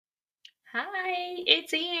Hi,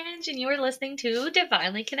 it's Ange, and you are listening to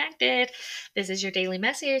Divinely Connected. This is your daily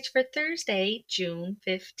message for Thursday, June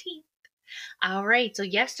 15th. All right, so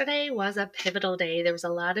yesterday was a pivotal day. There was a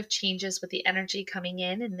lot of changes with the energy coming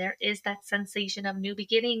in, and there is that sensation of new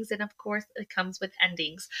beginnings, and of course, it comes with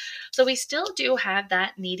endings. So we still do have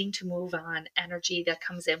that needing to move on energy that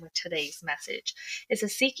comes in with today's message. It's a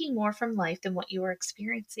seeking more from life than what you are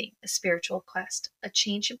experiencing, a spiritual quest, a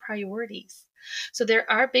change in priorities. So there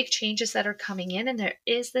are big changes that are coming in, and there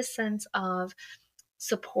is this sense of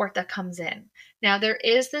support that comes in. Now, there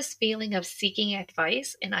is this feeling of seeking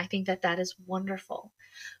advice, and I think that that is wonderful.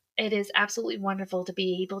 It is absolutely wonderful to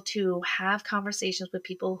be able to have conversations with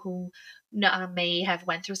people who may have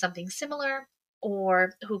went through something similar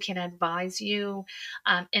or who can advise you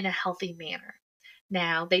in a healthy manner.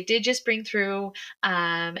 Now, they did just bring through,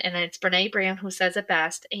 and it's Brene Brown who says it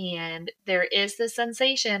best. And there is this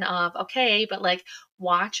sensation of, okay, but like,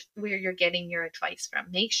 watch where you're getting your advice from.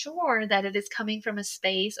 Make sure that it is coming from a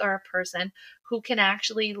space or a person who can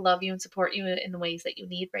actually love you and support you in the ways that you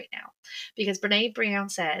need right now. Because Brene Brown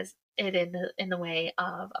says it in the way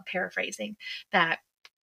of a paraphrasing that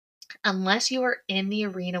unless you are in the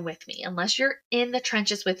arena with me, unless you're in the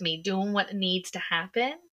trenches with me doing what needs to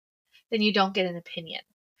happen, then you don't get an opinion.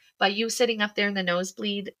 By you sitting up there in the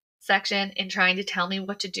nosebleed section and trying to tell me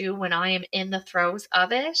what to do when I am in the throes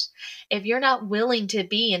of it, if you're not willing to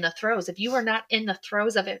be in the throes, if you are not in the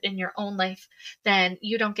throes of it in your own life, then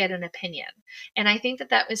you don't get an opinion. And I think that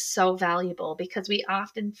that is so valuable because we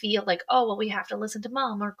often feel like, oh, well, we have to listen to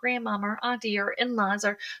mom or grandmom or auntie or in laws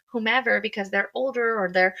or whomever because they're older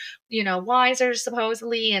or they're, wiser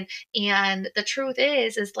supposedly. And the truth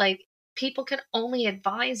is like, people can only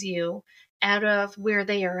advise you out of where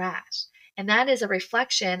they are at. And that is a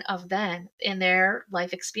reflection of them in their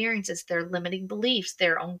life experiences, their limiting beliefs,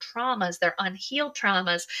 their own traumas, their unhealed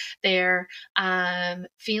traumas, their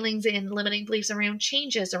feelings and limiting beliefs around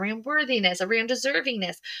changes, around worthiness, around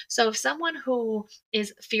deservingness. So if someone who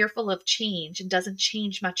is fearful of change and doesn't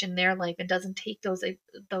change much in their life and doesn't take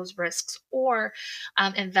those risks or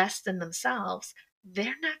invest in themselves,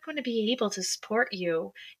 they're not going to be able to support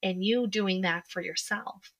you and you doing that for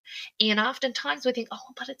yourself. And oftentimes we think, oh,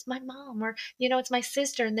 but it's my mom or, it's my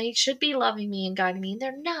sister and they should be loving me and guiding me. And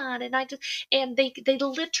they're not. And and they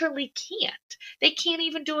literally can't. They can't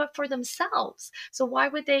even do it for themselves. So why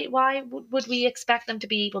would we expect them to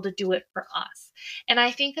be able to do it for us? And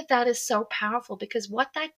I think that that is so powerful because what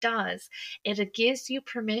that does is it gives you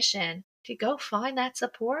permission to go find that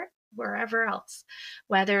support wherever else,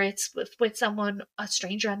 whether it's with someone, a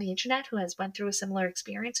stranger on the internet who has went through a similar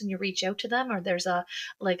experience and you reach out to them, or there's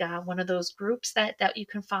one of those groups that you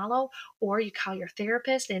can follow, or you call your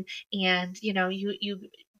therapist and you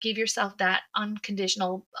give yourself that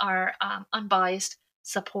unconditional or unbiased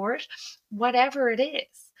support, whatever it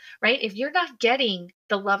is, right? If you're not getting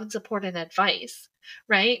the love and support and advice,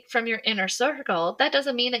 right, from your inner circle, that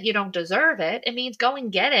doesn't mean that you don't deserve it. It means go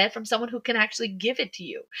and get it from someone who can actually give it to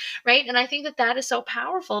you, right? And I think that that is so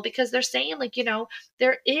powerful because they're saying, like,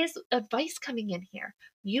 there is advice coming in here.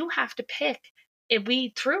 You have to pick and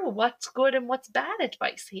weed through what's good and what's bad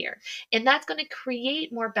advice here. And that's going to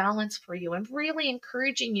create more balance for you and really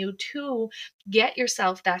encouraging you to get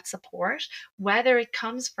yourself that support, whether it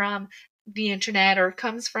comes from the internet or it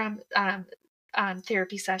comes from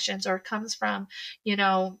therapy sessions or it comes from, you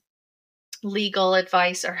know, legal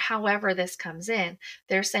advice or however this comes in.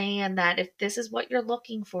 They're saying that if this is what you're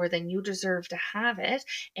looking for, then you deserve to have it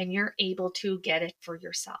and you're able to get it for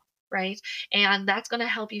yourself. Right. And that's going to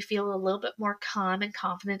help you feel a little bit more calm and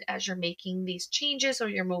confident as you're making these changes or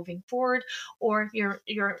you're moving forward or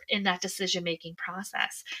you're in that decision making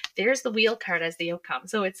process. There's the wheel card as the outcome.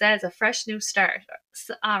 So it says a fresh new start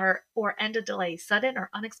or end a delay, sudden or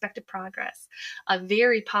unexpected progress, a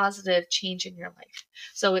very positive change in your life.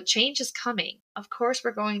 So a change is coming. Of course,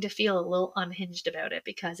 we're going to feel a little unhinged about it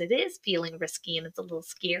because it is feeling risky and it's a little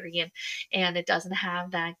scary and it doesn't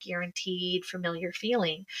have that guaranteed familiar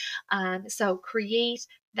feeling. So create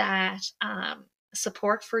that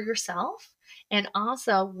support for yourself and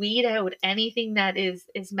also weed out anything that is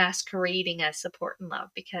masquerading as support and love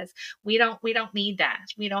because we don't need that.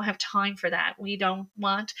 We don't have time for that. We don't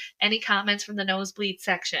want any comments from the nosebleed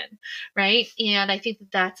section, right? And I think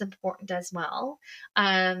that that's important as well,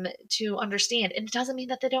 to understand. And it doesn't mean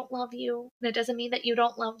that they don't love you. And it doesn't mean that you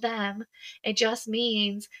don't love them. It just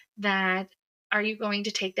means that are you going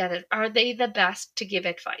to take that? Are they the best to give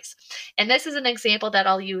advice? And this is an example that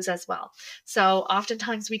I'll use as well. So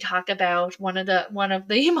oftentimes we talk about one of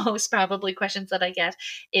the most probably questions that I get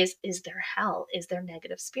is there hell? Is there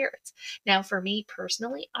negative spirits? Now, for me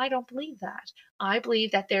personally, I don't believe that. I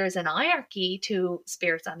believe that there is an hierarchy to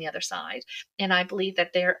spirits on the other side. And I believe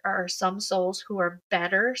that there are some souls who are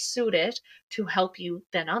better suited to help you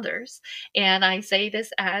than others. And I say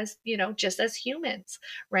this as, just as humans,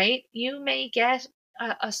 right? You may get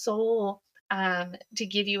a soul to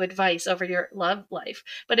give you advice over your love life,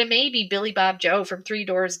 but it may be Billy Bob Joe from Three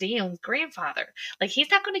Doors Down's grandfather. Like,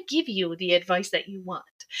 he's not going to give you the advice that you want.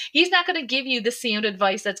 He's not going to give you the sound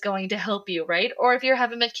advice that's going to help you, right? Or if you're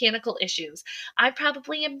having mechanical issues, I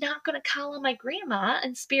probably am not going to call on my grandma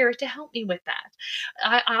and spirit to help me with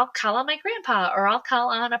that. I'll call on my grandpa, or I'll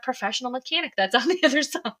call on a professional mechanic that's on the other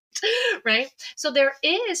side, right? So there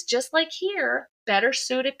is, just like here, better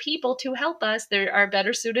suited people to help us. There are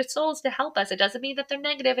better suited souls to help us. It doesn't mean that they're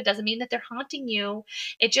negative. It doesn't mean that they're haunting you.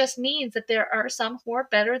 It just means that there are some who are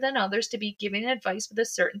better than others to be giving advice with a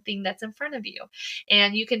certain thing that's in front of you.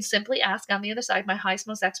 And you can simply ask on the other side, my highest,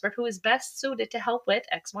 most expert, who is best suited to help with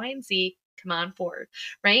X, Y, and Z. Come on forward,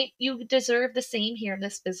 right? You deserve the same here in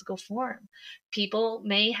this physical form. People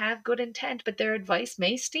may have good intent, but their advice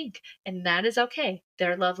may stink, and that is okay.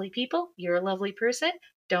 They're lovely people. You're a lovely person.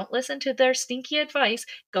 Don't listen to their stinky advice.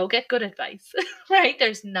 Go get good advice, right?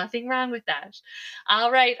 There's nothing wrong with that. All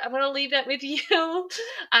right, I'm going to leave that with you.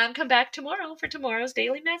 Come back tomorrow for tomorrow's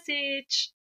daily message.